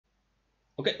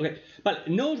Ok. Vale,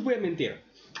 no os voy a mentir.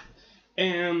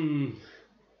 El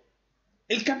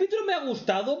capítulo me ha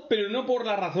gustado, pero no por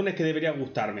las razones que debería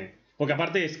gustarme. Porque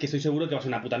aparte es que estoy seguro que va a ser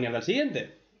una puta mierda el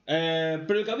siguiente.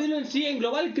 Pero el capítulo en sí, en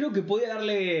global, creo que podría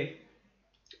darle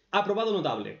aprobado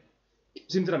notable.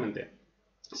 Sinceramente.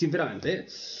 Es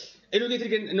lo que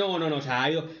decir que... No, o sea, ha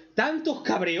habido tantos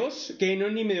cabreos que no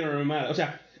es ni medio normal. O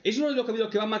sea, es uno de los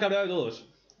capítulos que más me ha cabreado de todos.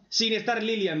 Sin estar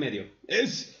Lilia en medio.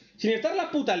 Sin estar la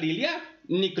puta Lilia,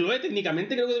 ni Chloe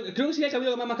técnicamente, creo que sería el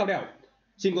capítulo que más me ha cabreado.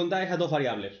 Sin contar esas dos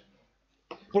variables.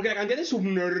 Porque la cantidad de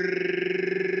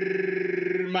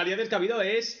subnormalidades que ha habido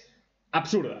es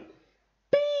absurda.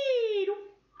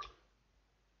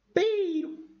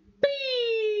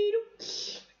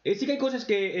 Sí que hay cosas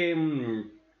que...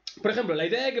 por ejemplo, la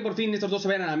idea de que por fin estos dos se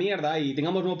vayan a la mierda y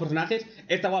tengamos nuevos personajes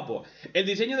está guapo. El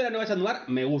diseño de la nueva Chat Noir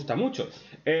me gusta mucho.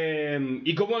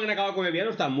 Y cómo han acabado con el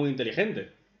villano está muy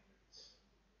inteligente.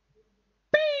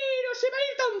 Pero se va a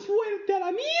ir tan fuerte a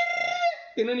la mierda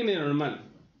que no es ni medio normal.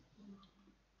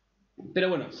 Pero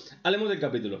bueno, hablemos del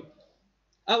capítulo.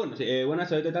 Bueno, sí, buenas,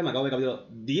 soy Total, me acabo de capítulo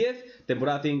 10,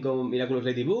 temporada 5, Miraculous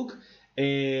Ladybug,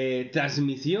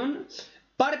 transmisión,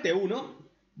 parte 1.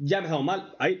 Ya empezamos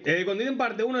mal. Ahí, cuando dicen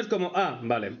parte 1 es como...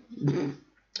 vale.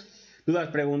 Dudas,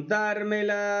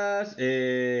 preguntármelas.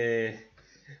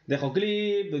 Dejo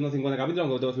clip. Unos 50 capítulos,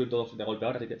 aunque tengo que subir todos de golpe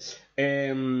ahora, así que...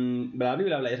 bla,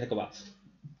 ya sé cómo va.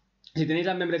 Si tenéis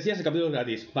las membresías, el capítulo es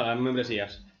gratis. Para las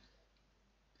membresías.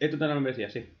 Esto está en las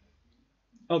membresías, sí.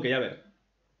 Ok, a ver.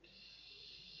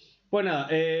 Pues nada,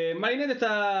 Marinette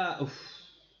está...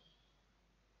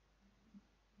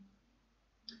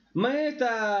 Marinette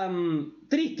está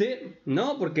triste,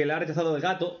 ¿no? Porque la ha rechazado el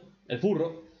gato, el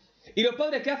furro. ¿Y los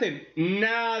padres qué hacen?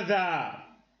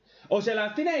 ¡Nada! O sea, la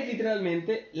escena es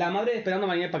literalmente la madre esperando a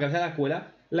Marinette para que vaya a la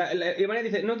escuela. Y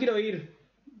Marinette dice, no quiero ir.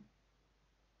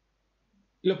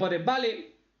 Y los padres,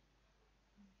 vale.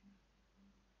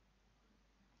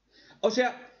 O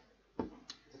sea...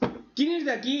 ¿Quiénes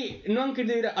de aquí no han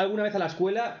querido ir alguna vez a la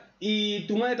escuela y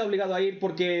tu madre te ha obligado a ir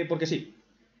porque sí?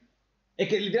 Es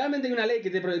que literalmente hay una ley que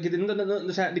te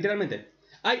o sea, literalmente.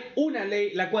 Hay una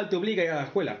ley la cual te obliga a ir a la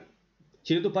escuela.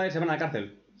 Si no, tus padres se van a la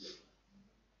cárcel.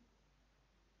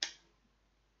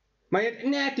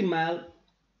 Nada mal.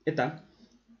 Está.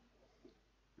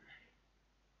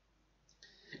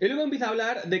 Y luego empieza a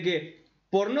hablar de que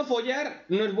por no follar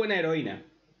no es buena heroína.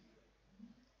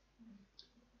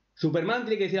 Superman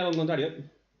tiene que decir algo contrario.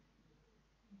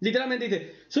 Literalmente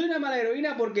dice, soy una mala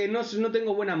heroína porque no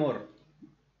tengo buen amor.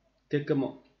 Que es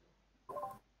como...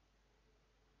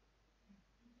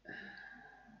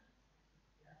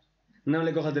 No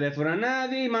le coge el teléfono a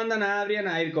nadie y mandan a Adrien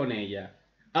a ir con ella.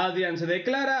 Adrien se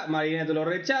declara, Marinette lo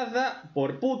rechaza,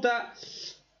 por puta.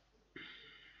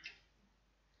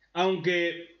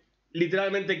 Aunque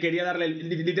literalmente le quería dar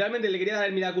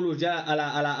el Miraculous ya a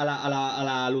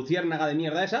la luciérnaga de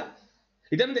mierda esa.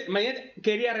 Literalmente, Marinette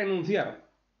quería renunciar.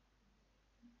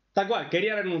 Tal cual,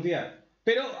 quería renunciar.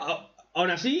 Pero, aún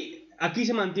así, aquí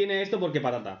se mantiene esto porque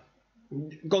patata.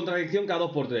 Contradicción cada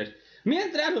 2×3.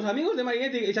 Mientras, los amigos de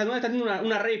Marinette y Chat Noir están haciendo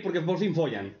una rave porque por fin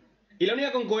follan. Y la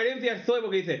única con coherencia es Zoe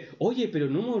porque dice, oye, pero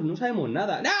no sabemos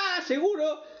nada. ¡Nah!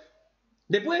 ¡Seguro!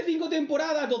 Después de 5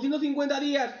 temporadas, 250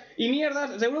 días y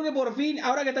mierdas, seguro que por fin,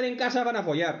 ahora que están en casa, van a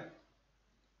follar.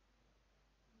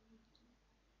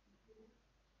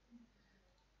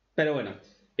 Pero bueno.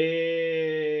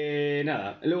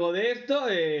 Nada. Luego de esto,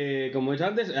 como he dicho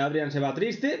antes, Adrien se va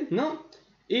triste, ¿no?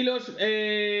 Y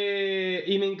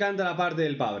me encanta la parte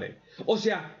del padre. O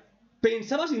sea,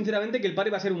 pensaba sinceramente que el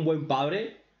padre iba a ser un buen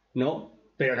padre, ¿no?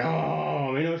 Pero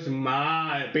no, menos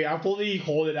mal. Pedazo de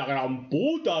hijo de la gran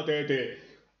puta, tete.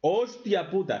 Hostia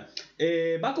puta.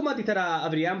 Va a comatizar a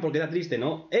Adrien porque está triste,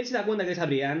 ¿no? Él se da cuenta que es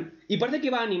Adrien y parece que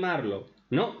va a animarlo,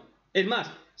 ¿no? Es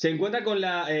más, se encuentra con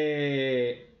la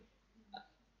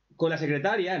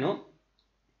secretaria, ¿no?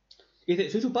 Y dice,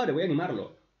 soy su padre, voy a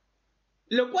animarlo.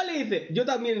 Lo cual le dice, yo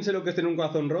también sé lo que es tener un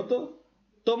corazón roto.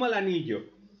 Toma el anillo.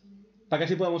 Para que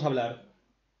así podamos hablar.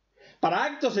 Para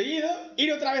acto seguido,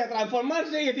 ir otra vez a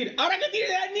transformarse y decir, ahora que tiene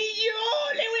el anillo,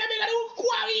 le voy a pegar un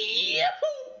cuavi.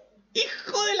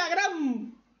 ¡Hijo de la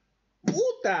gran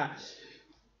puta!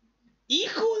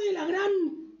 ¡Hijo de la gran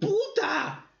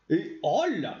puta!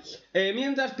 ¡Hola!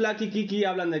 Mientras Plaque y Kiki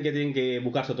hablan de que tienen que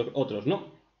buscarse otros,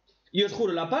 ¿no? Y os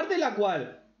juro, la parte en la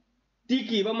cual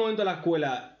Tiki va un momento a la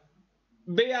escuela,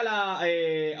 ve a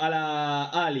la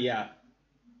Alia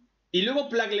y luego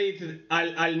Plaque le dice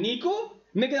al Nico,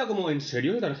 me he quedado como, ¿en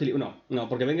serio? No,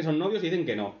 porque ven que son novios y dicen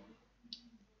que no.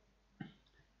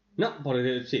 No,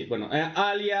 porque sí, bueno,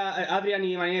 Adrien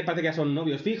y Marinette parece que ya son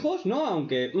novios fijos, ¿no?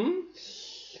 Aunque...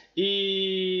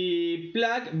 Y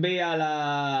Plague ve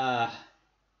a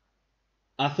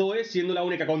a Zoe siendo la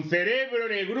única con cerebro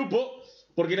en el grupo,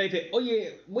 porque le dice,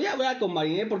 oye, voy a hablar con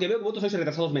Marinette porque veo que vosotros sois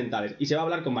retrasados mentales. Y se va a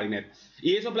hablar con Marinette.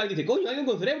 Y eso Plague dice, coño, alguien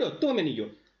con cerebro, toma mi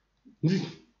anillo.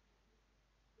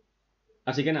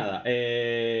 Así que nada,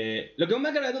 lo que más me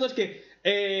ha cabreado de todo es que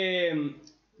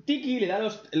Tiki le da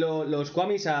los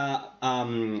Kwamis a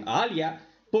Alia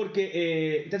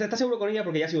porque está seguro con ella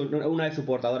porque ya ha sido una de su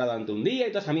portadora durante un día y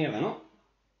toda esa mierda, ¿no?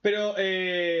 Pero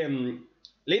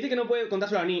le dice que no puede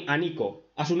contárselo a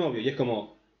Nico, a su novio, y es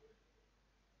como...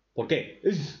 ¿Por qué?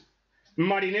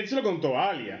 Marinette se lo contó a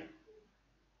Alia.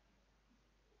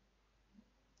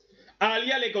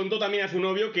 Alia le contó también a su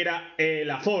novio que era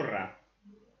la zorra.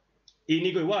 Y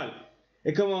Nico igual.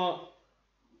 Es como...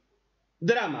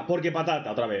 Drama, porque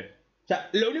patata, otra vez. O sea,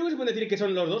 lo único que se puede decir que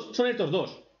son los dos son estos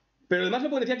dos. Pero además lo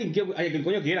pueden decir a quien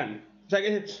coño quieran. O sea,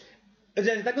 se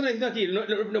está contradiciendo aquí.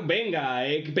 No, venga,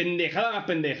 pendejada más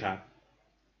pendeja.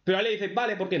 Pero Alia dice,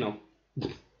 vale, ¿por qué no?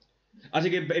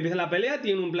 Así que empieza la pelea,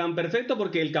 tiene un plan perfecto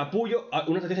porque el capullo...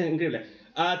 Una estrategia increíble.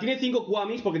 Tiene 5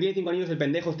 Kwamis porque tiene 5 anillos el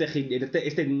pendejo,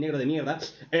 este negro de mierda.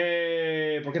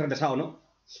 Porque es retrasado, ¿no?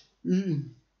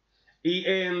 Y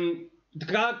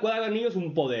cada anillo es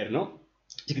un poder, ¿no?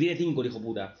 Sí que tiene 5 el hijo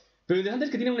puta. Pero lo interesante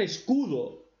es que tiene un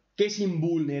escudo que es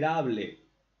invulnerable.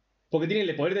 Porque tiene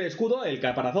el poder del escudo, el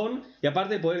caparazón, y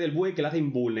aparte el poder del buey que lo hace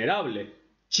invulnerable.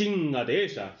 Chíngate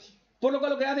esa. Por lo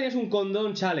cual lo que hacen es un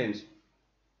condón challenge.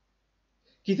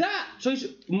 Quizá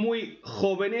sois muy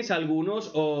jóvenes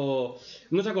algunos o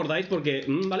no os acordáis porque...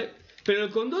 ¿vale? Pero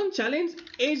el condón challenge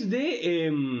es de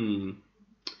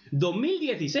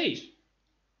 2016.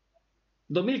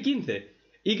 2015.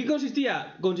 ¿Y qué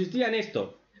consistía? Consistía en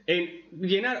esto. En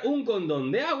llenar un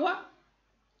condón de agua,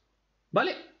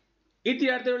 ¿vale? Y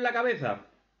tirártelo en la cabeza.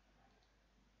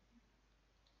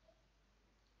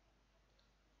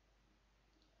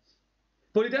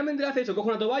 Pues literalmente hace eso, coge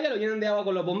una toalla, lo llenan de agua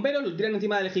con los bomberos, lo tiran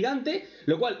encima del gigante,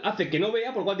 lo cual hace que no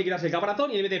vea, por lo cual te quitas el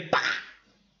caparazón y le mete ¡pah!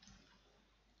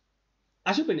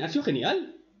 Ha sido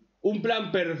genial. Un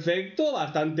plan perfecto,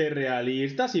 bastante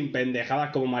realista, sin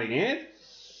pendejadas como Marinette.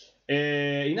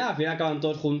 Y nada, al final acaban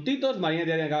todos juntitos, Marinette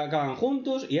y Adrien acaban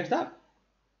juntos y ya está.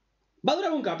 Va a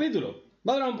durar un capítulo.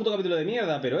 Va a durar un puto capítulo de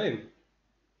mierda, pero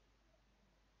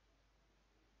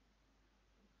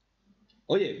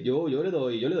Oye, yo le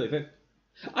doy fe.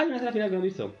 Hay una escena final que no he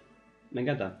visto. Me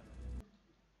encanta.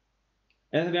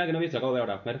 Es la escena final que no he visto, acabo de ver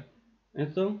ahora. A ver.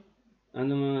 Esto.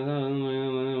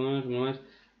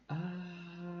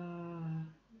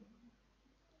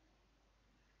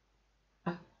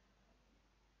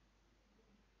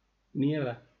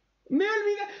 Mierda. ¡Me he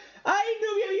olvidado! ¡Ay,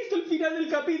 no había visto el final del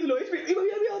capítulo! ¡Y me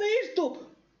había olvidado de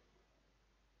esto!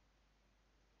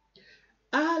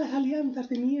 ¡Ah, las alianzas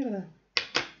de mierda!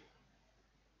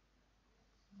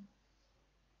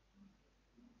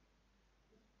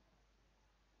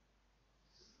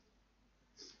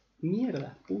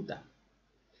 Mierda, puta.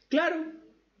 ¡Claro!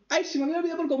 ¡Ay, se me había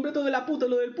olvidado por completo de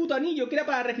lo del puto anillo, que era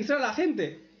para registrar a la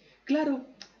gente! ¡Claro!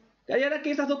 Y ahora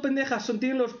que estas dos pendejas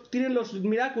tienen los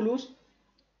Miraculous,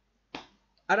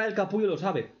 ahora el capullo lo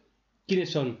sabe. ¿Quiénes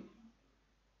son?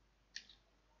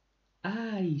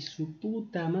 ¡Ay, su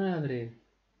puta madre!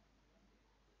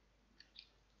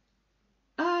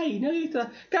 ¡Ay! No había visto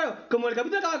la... Claro, como el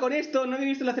capítulo acaba con esto, no había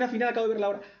visto la escena final, acabo de verla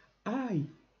ahora. ¡Ay!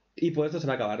 Y por esto se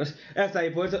va a acabar, ¿no? Hasta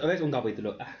ahí, por esto, ¿ves? Un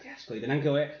capítulo. ¡Ah, qué asco! Y tendrán que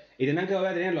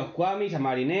volver a tener los Kwamis, a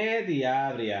Marinette y a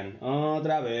Adrien.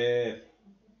 Otra vez.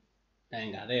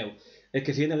 Venga, deu. Es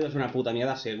que el siguiente video es una puta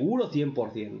mierda, seguro 100%.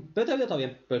 Pero este video está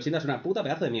bien. Pero el siguiente es una puta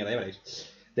pedazo de mierda, ya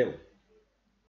veréis. Deu.